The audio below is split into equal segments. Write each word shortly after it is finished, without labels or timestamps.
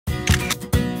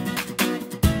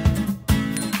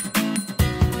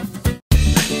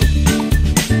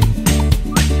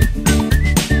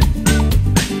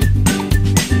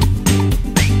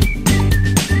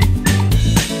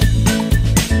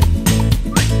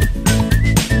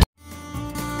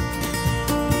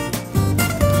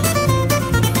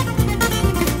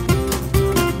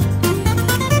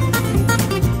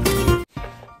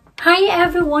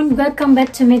everyone, welcome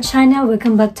back to my channel,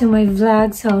 welcome back to my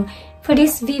vlog. So for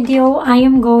this video, I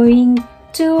am going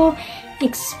to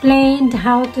explain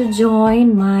how to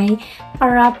join my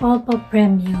Raffle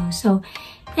premyo. So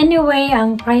anyway,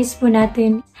 ang price po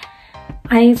natin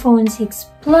iPhone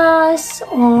 6 Plus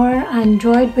or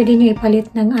Android. Pwede nyo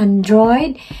ipalit ng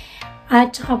Android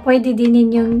at saka pwede din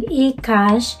ninyong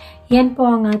i-cash. Yan po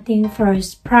ang ating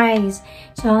first prize.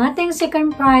 So ang ating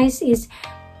second prize is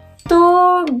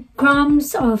 2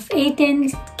 grams of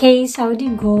 18K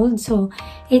Saudi gold. So,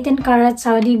 18 karat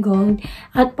Saudi gold.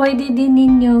 At pwede din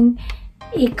ninyong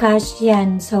i-cash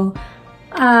yan. So,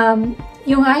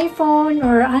 yung iPhone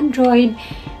or Android,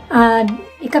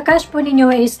 ika-cash po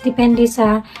ninyo is depende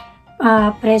sa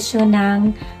presyo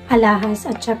ng alahas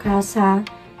at saka sa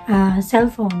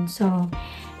cellphone. So,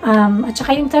 at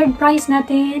saka yung third prize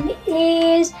natin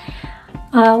is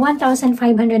 1,500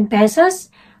 pesos.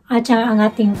 At saka ang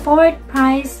ating fourth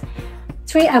prize,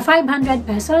 500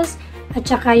 pesos. At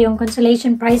saka yung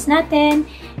consolation prize natin,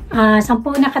 10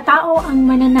 na katao ang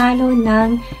mananalo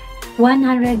ng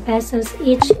 100 pesos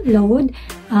each load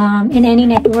in any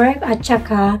network. At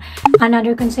saka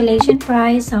another consolation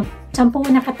prize, 10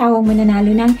 na katao ang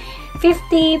mananalo ng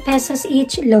 50 pesos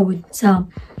each load.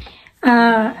 So,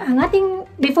 ang ating,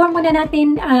 before muna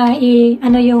natin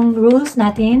ano yung rules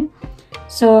natin.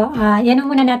 So, yan ang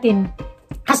muna natin.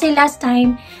 Kasi last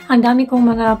time, ang dami kong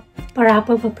mga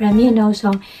paraffle pa premyo, no?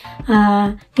 So,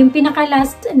 yung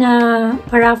pinaka-last na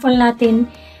paraffle natin,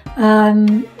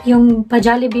 yung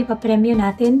pa-Jollibee pa premyo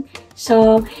natin.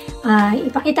 So,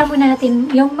 ipakita muna natin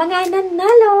yung mga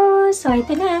nanalo. So,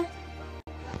 ito na.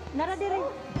 Nara dire.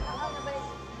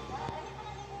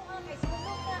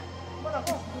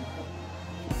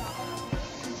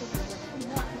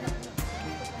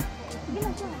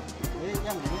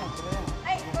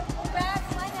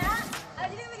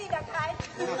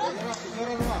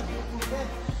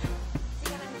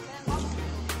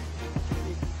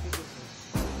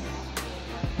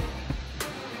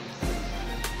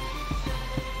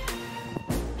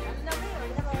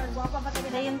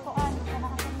 Dayon ko an kana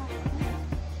kasama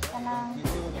kanang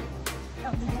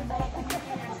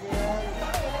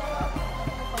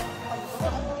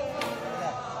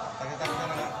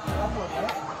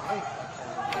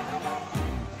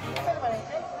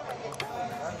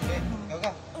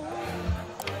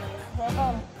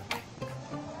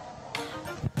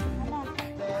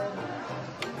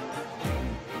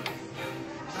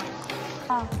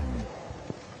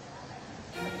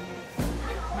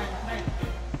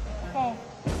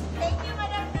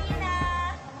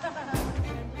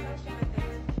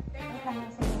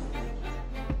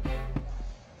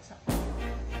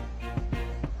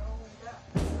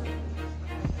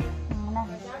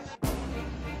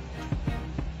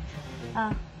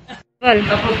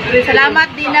Salamat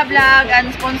Dina Vlog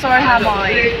and sponsor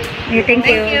Hamoy. Thank you. Thank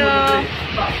you.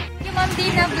 Thank you Ma'am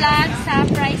Dina Vlog sa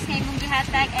prize na imong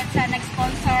gihatag at sa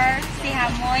nag-sponsor si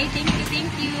Hamoy. Thank you.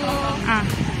 Thank you.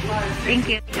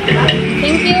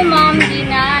 Thank you Ma'am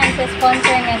Dina and sa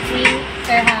sponsor nga si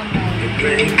Sir Hamoy.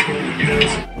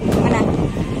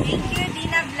 Thank you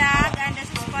Dina Vlog and sa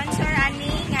sponsor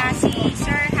ani nga si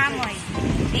Sir Hamoy.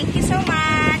 Thank you so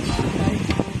much.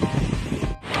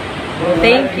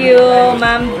 Thank you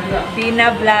Ma'am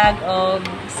Dina Vlog o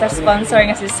sa sponsor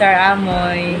nga si Sir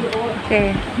Amoy.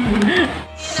 Okay.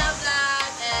 Dina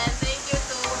Vlog and thank you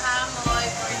to Hamoy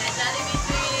for the Jollibee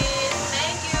treat.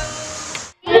 Thank you.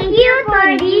 Thank you for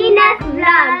Dina's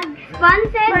Vlog,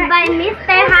 sponsored by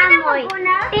Mr. Hamoy.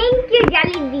 Thank you,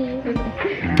 Jollibee.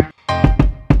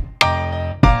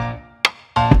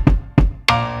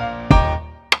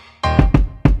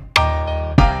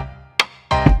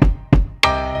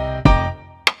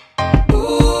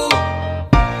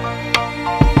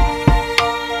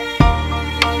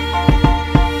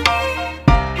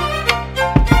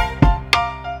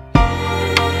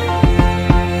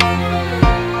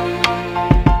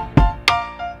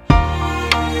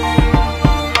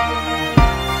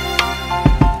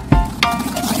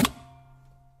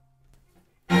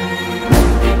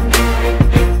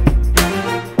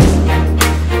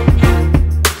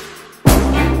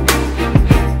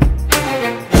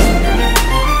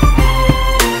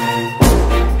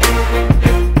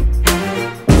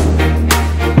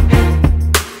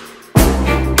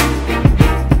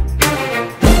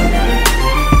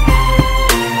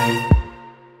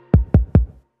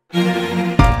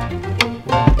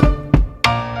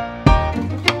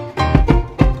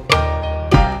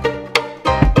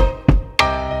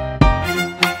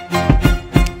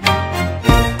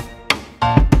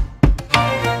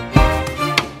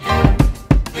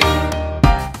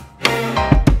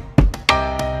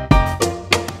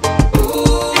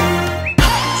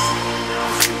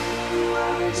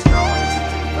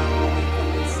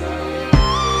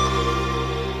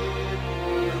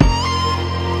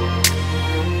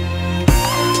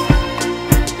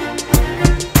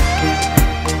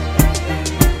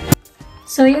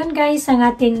 guys ang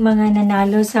ating mga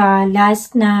nanalo sa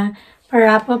last na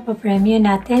Raffle pa premyo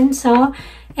natin. So,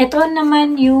 ito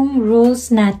naman yung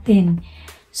rules natin.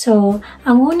 So,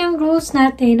 ang unang rules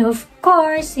natin, of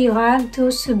course, you have to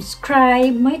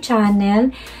subscribe my channel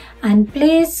and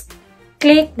please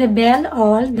click the bell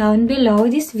all down below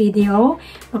this video.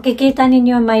 Makikita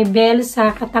ninyo may bell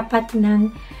sa katapat ng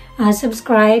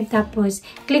subscribe. Tapos,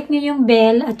 click nyo yung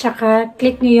bell at saka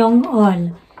click nyo yung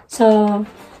all. So,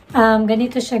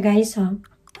 ganito siya guys.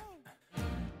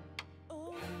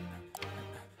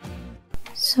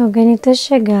 So, ganito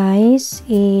siya guys.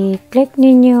 I-click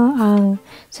ninyo ang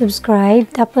subscribe.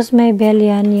 Tapos may bell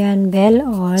yan, bell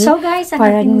all. So guys,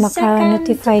 para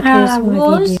maka-notify kayo sa mga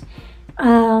video.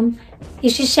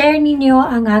 I-share ninyo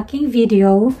ang aking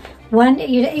video.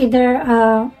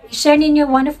 I-share ninyo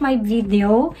one of my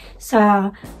video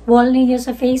sa wall ninyo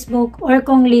sa Facebook. Or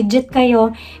kung legit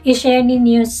kayo, i-share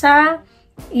ninyo sa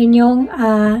inyong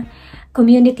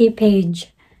community page.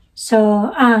 So,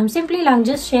 simply lang,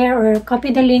 just share or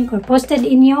copy the link or post it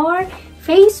in your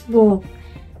Facebook.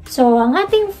 So, ang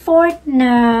ating fourth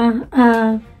na,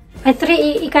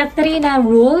 ika-3 na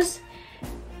rules,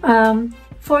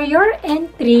 for your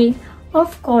entry,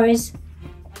 of course,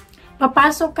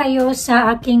 papasok kayo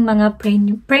sa aking mga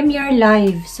premier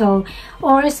live. So,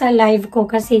 or sa live ko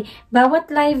kasi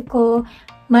bawat live ko,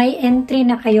 may entry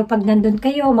na kayo pag nandun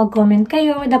kayo, mag-comment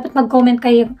kayo. Dapat mag-comment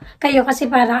kayo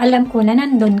kasi para alam ko na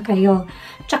nandun kayo.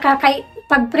 Tsaka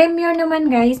pag premiere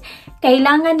naman guys,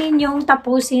 kailangan ninyong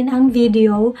tapusin ang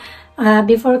video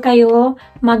before kayo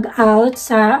mag-out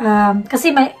sa,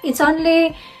 kasi it's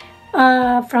only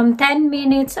from 10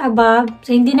 minutes above.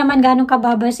 So, hindi naman ganun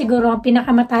kababa. Siguro ang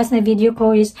pinakamataas na video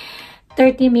ko is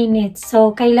 30 minutes.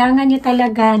 So, kailangan nyo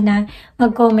talaga na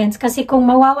mag-comments. Kasi kung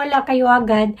mawawala kayo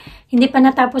agad, hindi pa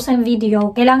natapos ang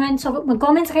video, kailangan, so,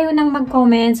 mag-comments kayo ng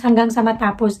mag-comments hanggang sa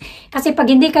matapos. Kasi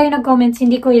pag hindi kayo nag-comments,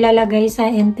 hindi ko ilalagay sa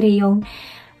entry yung,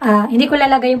 hindi ko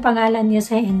ilalagay yung pangalan niya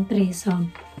sa entry. So,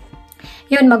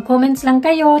 yun, mag-comments lang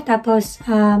kayo. Tapos,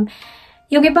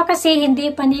 yung iba kasi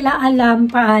hindi pa nila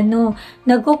alam paano.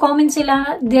 Nagko-comment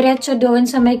sila diretso doon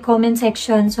sa may comment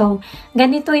section. So,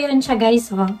 ganito yun siya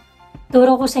guys.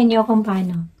 Turo ko sa inyo kung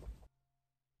paano.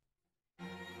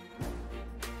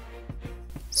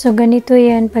 So, ganito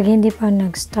yan pag hindi pa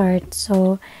nag-start.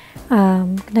 So,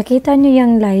 nakita nyo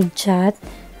yung live chat.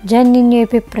 Diyan ninyo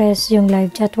ipipress yung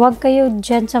live chat. Huwag kayo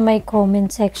dyan sa may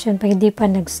comment section pag hindi pa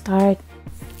nag-start.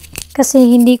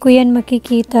 Kasi hindi ko yan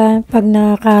makikita pag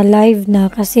naka-live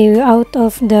na. Kasi out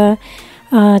of the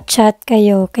chat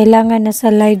kayo. Kailangan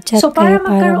nasa live chat so, kayo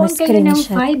para magkaroon kayo ng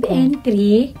 5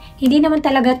 entry, hindi naman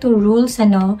talaga to rules,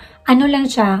 ano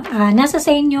lang siya, nasa sa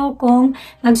inyo kung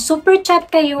mag-super chat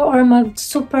kayo or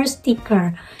mag-super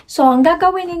sticker. So, ang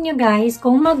gagawin ninyo guys,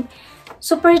 kung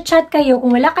mag-super chat kayo,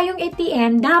 kung wala kayong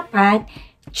ATM, dapat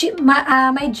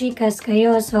may GCash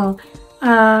kayo. So,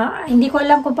 hindi ko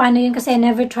alam kung paano yun kasi I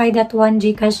never tried that one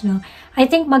GCash, no. I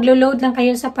think maglo-load lang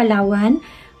kayo sa Palawan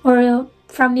or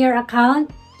from your account,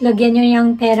 lagyan nyo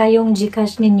yung pera yung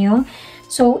GCash ninyo.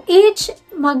 So,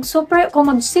 kung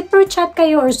mag-super chat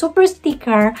kayo or super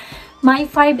sticker, may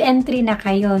 5 entry na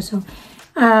kayo. So,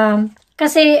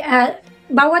 kasi,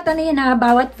 bawat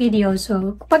bawat video.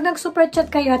 So, pag nag-super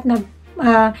chat kayo at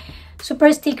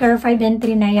super sticker, 5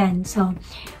 entry na yan. So,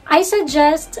 I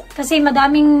suggest, kasi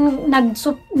madaming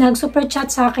nag-super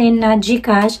chat sa akin na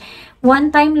GCash,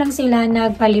 one time lang sila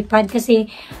nagpalipad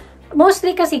kasi,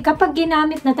 mostly kasi kapag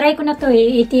ginamit na, try ko na to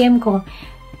ATM ko,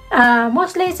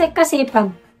 mostly kasi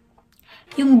pag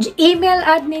yung email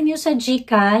add ninyo sa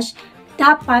GCash,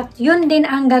 dapat yun din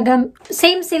ang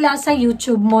same sila sa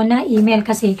YouTube mo na email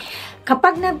kasi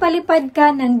kapag nagpalipad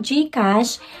ka ng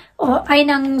GCash ay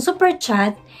ng super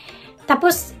chat,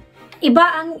 tapos iba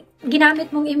ang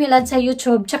ginamit mong email add sa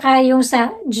YouTube tsaka yung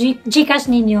sa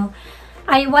GCash ninyo,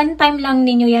 ay one time lang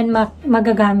ninyo yan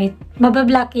magagamit.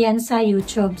 Mabablock yan sa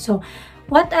YouTube. So,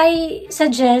 what I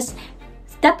suggest,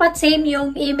 dapat same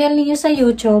yung email niyo sa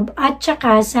YouTube at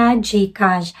saka sa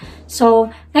GCash. So,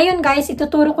 ngayon guys,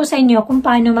 ituturo ko sa inyo kung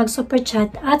paano mag-super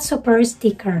chat at super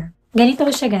sticker. Ganito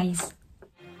siya guys.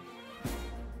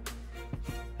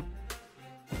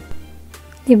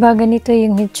 Diba ganito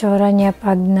yung hitsura niya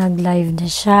pag nag-live na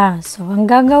siya. So, ang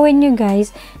gagawin nyo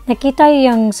guys, nakita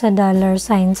yung sa dollar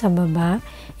sign sa baba.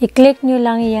 I-click nyo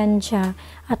lang yan siya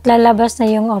at lalabas na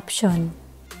yung option.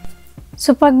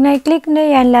 So, pag na-click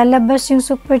na yan, lalabas yung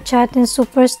super chat and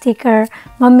super sticker.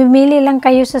 Mamimili lang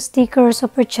kayo sa sticker or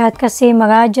super chat kasi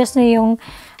mag-adjust na yung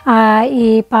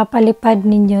ipapalipad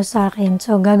ninyo sa akin.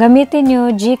 So, gagamitin nyo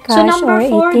GCash or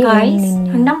ATM guys,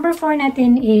 ninyo. Ang number 4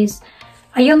 natin is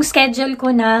yung schedule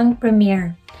ko ng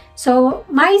premiere. So,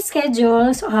 my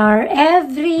schedules are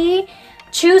every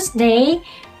Tuesday,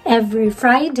 every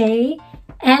Friday,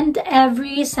 and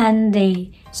every Sunday.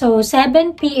 So,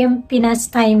 7 p.m. Pinas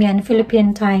time yan,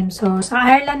 Philippine time. So, sa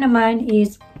Ireland naman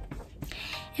is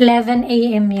 11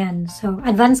 a.m. yan. So,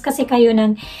 advance kasi kayo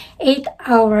ng 8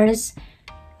 hours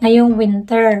ngayong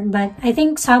winter. But, I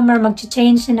think summer,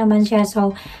 mag-change na naman siya.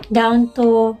 So, down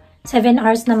to 7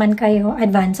 hours naman kayo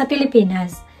advance sa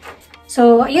Pilipinas.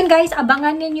 So, yun guys,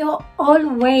 abangan ninyo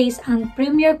always ang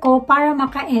premiere ko para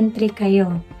maka-entry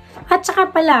kayo. At saka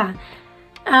pala,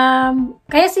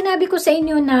 kaya sinabi ko sa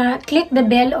inyo na click the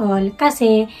bell all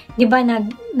kasi, di ba,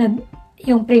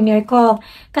 yung premiere ko.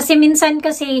 Kasi minsan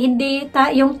kasi, hindi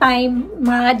yung time,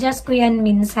 ma-adjust ko yan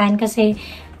minsan kasi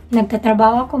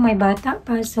nagtatrabaho ako, may bata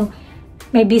pa. So,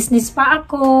 may business pa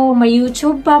ako, may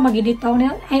YouTube pa, mag-edit ako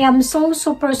na. I am so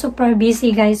super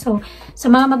busy guys. So,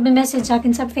 sa mga magme-message sa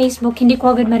akin sa Facebook, hindi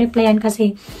ko agad ma-replyan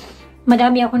kasi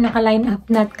madami ako naka-line up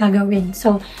na gagawin.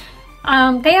 So,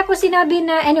 kaya ko sinabi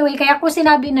na,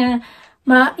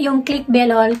 yung click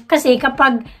bell all, kasi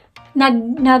kapag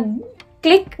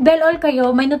nag-click bell all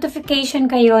kayo, may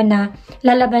notification kayo na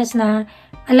lalabas na,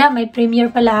 may premiere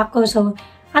pala ako. So,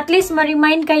 at least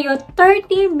ma-remind kayo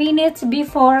 30 minutes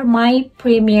before my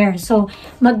premiere. So,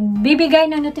 magbibigay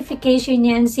ng notification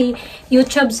yan si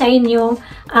YouTube sa inyo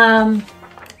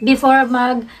before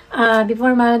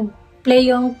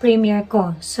mag-play yung premiere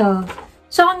ko. So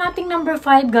ang ating number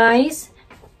 5 guys,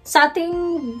 sa ating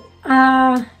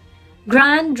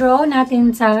grand draw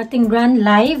natin, sa ating grand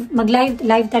live,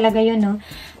 mag-live talaga yun, no?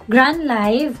 Grand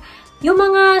live, yung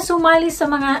mga sumali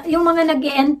sa yung mga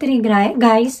nag-e-entry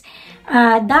guys,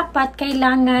 dapat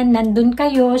kailangan nandun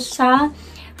kayo sa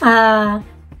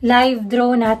live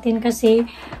draw natin kasi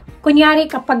kunyari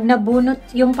kapag nabunot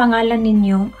yung pangalan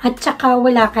ninyo at saka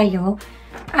wala kayo,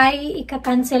 ay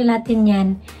ika-cancel natin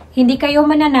yan. Hindi kayo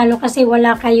mananalo kasi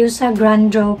wala kayo sa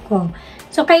grand draw ko.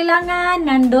 So, kailangan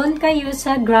nandun kayo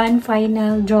sa grand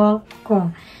final draw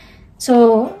ko.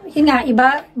 So, yun nga,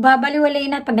 babaliwalay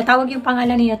na pag natawag yung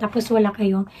pangalan niyo tapos wala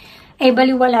kayo, ay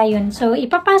baliwala yun. So,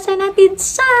 ipapasa natin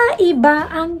sa iba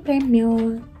ang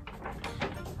premyo.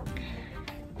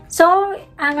 So,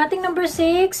 ang ating number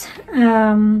 6,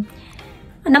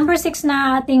 number 6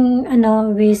 na ating,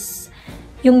 is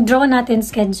yung draw natin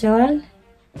schedule.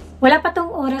 Wala pa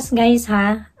tong oras, guys,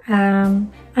 ha?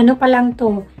 Ano pa lang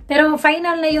to. Pero,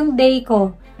 final na yung day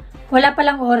ko. Wala pa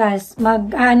lang oras.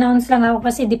 Mag-announce lang ako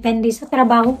kasi depende sa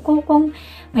trabaho ko kung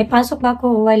may pasok ba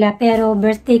ako o wala. Pero,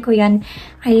 birthday ko yan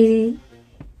ay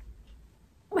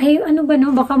ano ba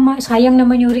no? Baka sayang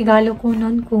naman yung regalo ko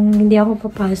nun kung hindi ako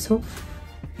papasok.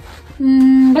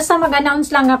 Basta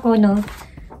mag-announce lang ako, no?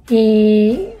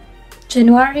 Either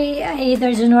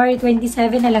January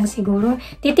 27 na lang siguro.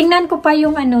 Titingnan ko pa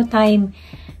yung time.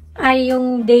 Ay,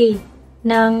 yung day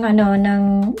ng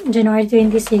January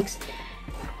 26.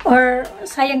 Or,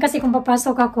 sayang kasi kung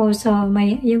papasok ako. So,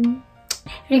 may yung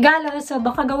regalo. So,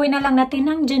 baka gawin na lang natin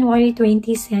ng January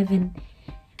 27.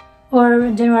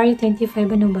 Or January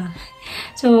 25, ano ba?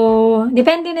 So,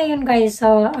 depende na yun, guys.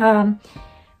 So,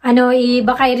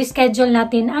 baka i-reschedule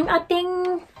natin ang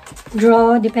ating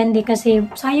draw. Depende kasi,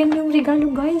 sayang yung regalo,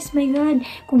 guys. My God.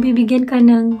 Kung bibigyan ka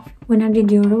ng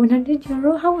 100 euro,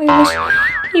 how I wish.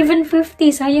 Even 50,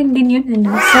 sayang din yun,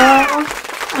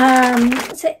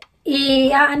 So,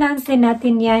 i-announce din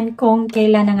natin yan kung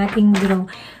kailan ang ating draw.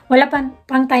 Wala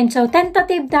pang time. So,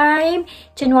 tentative time,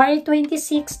 January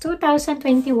 26,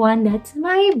 2021. That's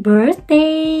my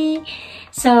birthday.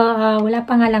 So, wala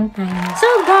pa nga lang time. So,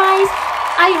 guys,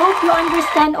 I hope you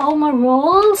understand all my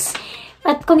rules.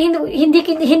 At kung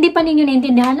hindi pa ninyo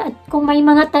naintindihan, at kung may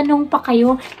mga tanong pa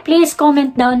kayo, please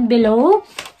comment down below.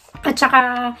 At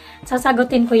saka,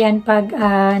 sasagutin ko yan pag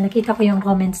nakita ko yung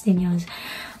comments ninyo.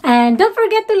 And don't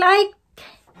forget to like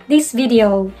this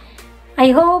video. I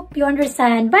hope you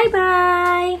understand.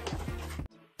 Bye-bye!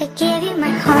 I gave you my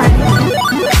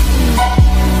heart.